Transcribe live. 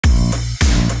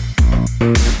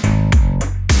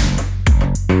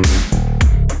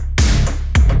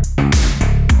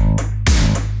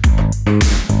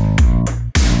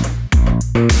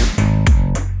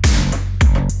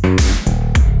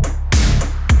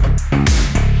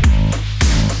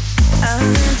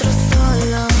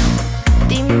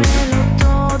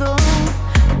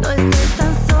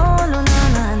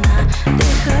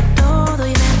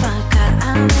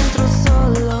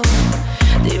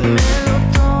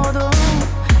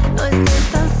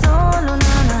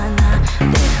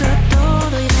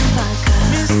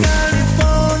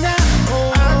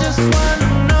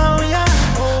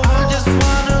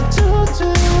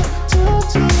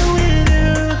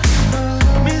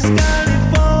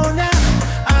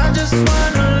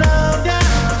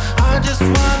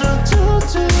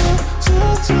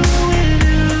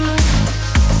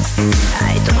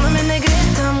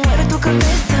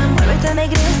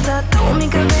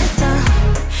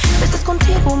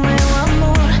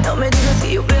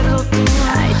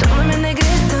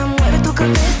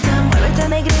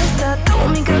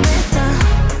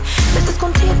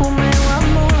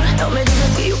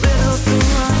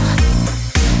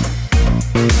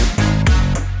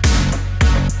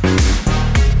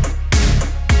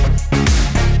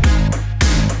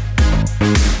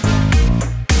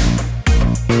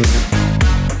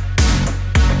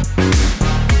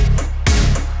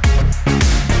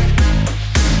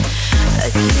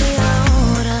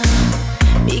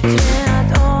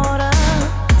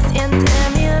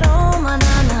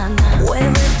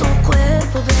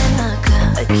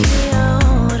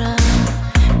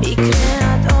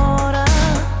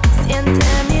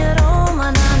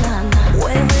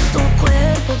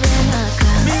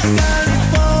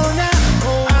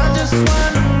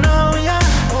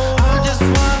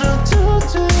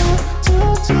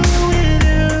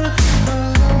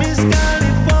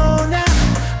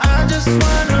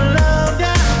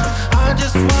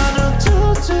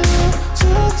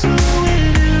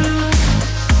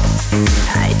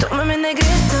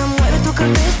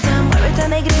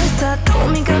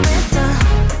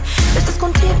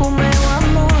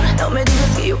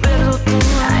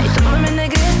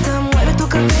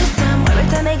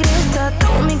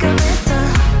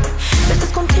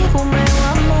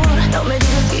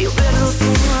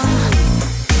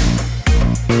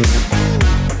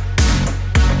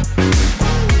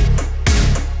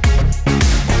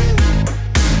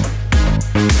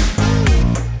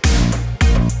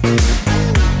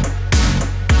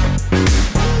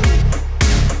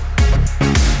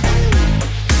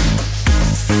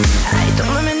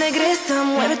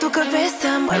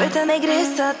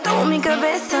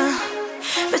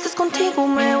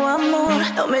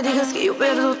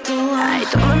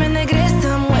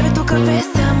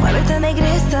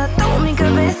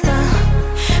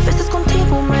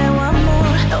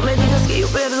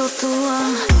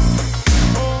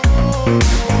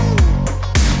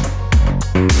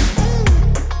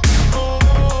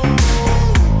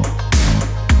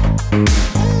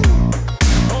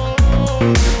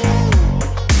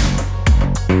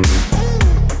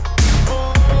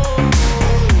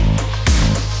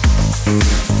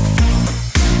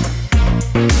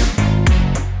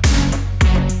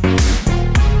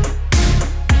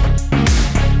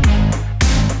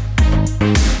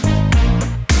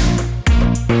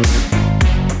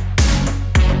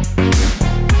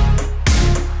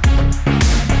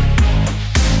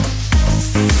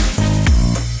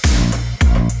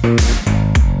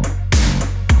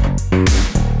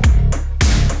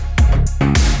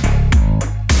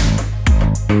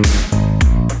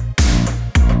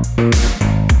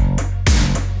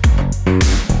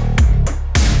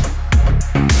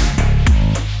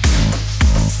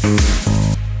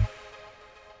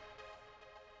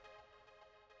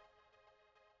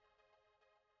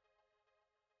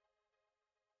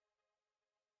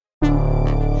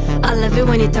I love it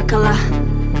when you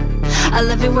Tocalame. I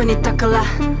love it when you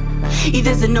Tocalame. He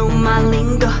doesn't know my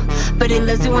lingo, but he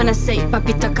loves it when I say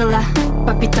Papi Tocalame,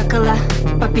 Papi Tocalame,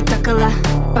 Papi Tocalame,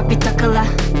 Papi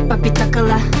Tocalame, Papi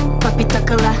Tocalame, Papi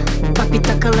Tocalame, Papi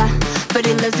Tocalame. But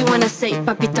he loves it when I say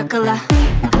Papi Tocalame.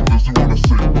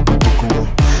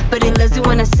 But he loves it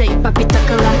when I say Papi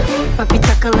Tocalame, Papi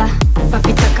Tocalame,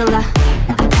 Papi Tocalame.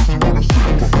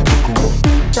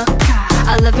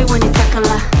 I love it when you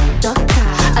Tocalame.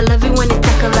 I love it when you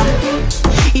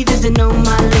Tocalame. He doesn't know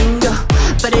my lingo,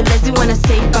 but he loves it when I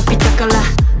say Papi Tocalame.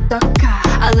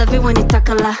 I love it when you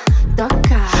Tocalame.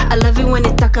 I love it when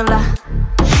you Tocalame.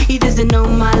 He doesn't know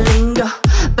my lingo,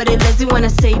 but he loves it when I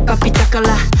say Papi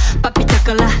Tocalame. Papi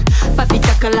Tocalame, Papi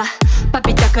Tocalame,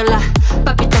 Papi Tocalame,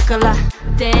 Papi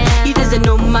Tocalame. Damn, he doesn't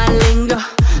know my lingo,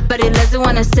 but he loves it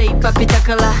when I say Papi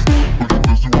Tocalame.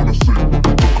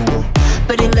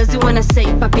 but he loves it when I say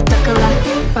papi tocala,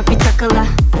 papi tocala,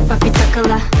 papi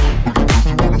tocala.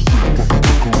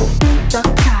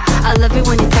 Toca, I love it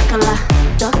when he tocala,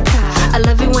 toca, I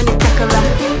love it when he tocala.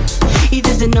 He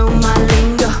doesn't know my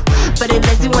lingo, but he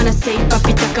loves it when I say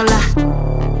papi tocala.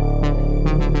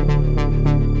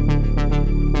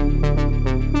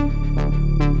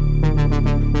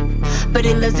 But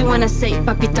he loves it when I say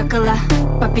papi tocala,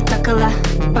 papi tocala,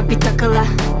 papi tocala,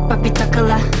 papi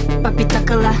tocala, papi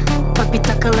tocala, papi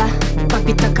tocala,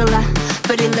 papi tocala.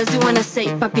 But he loves it when I say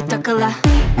papi tocala.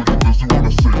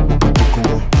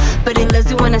 But he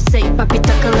loves it when I say papi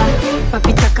tocala,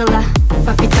 papi tocala,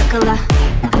 papi tocala.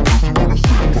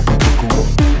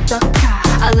 Toca,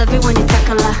 I love it when he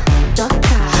tocala,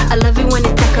 toca, I love it when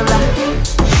he tocala.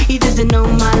 He doesn't know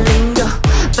my lingo,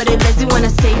 but he loves it when I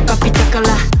say papi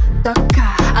tocala. Toca,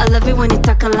 I love it when he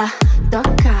tocala,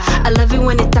 toca, I love it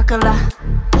when he tocala.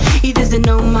 He doesn't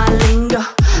know my lingo,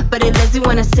 but he loves it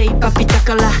when I say papi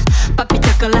tocala, papi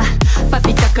tocala,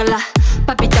 papi tocala,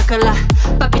 papi tocala,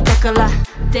 papi tocala.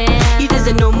 Damn, he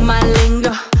doesn't know my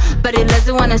lingo, but he loves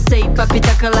it when I say papi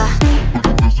tocala.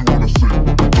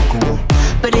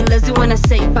 But he loves it when I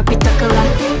say papi tocala,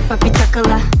 papi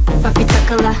tocala, papi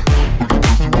tocala.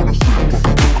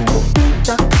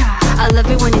 Toca, I love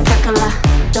it when he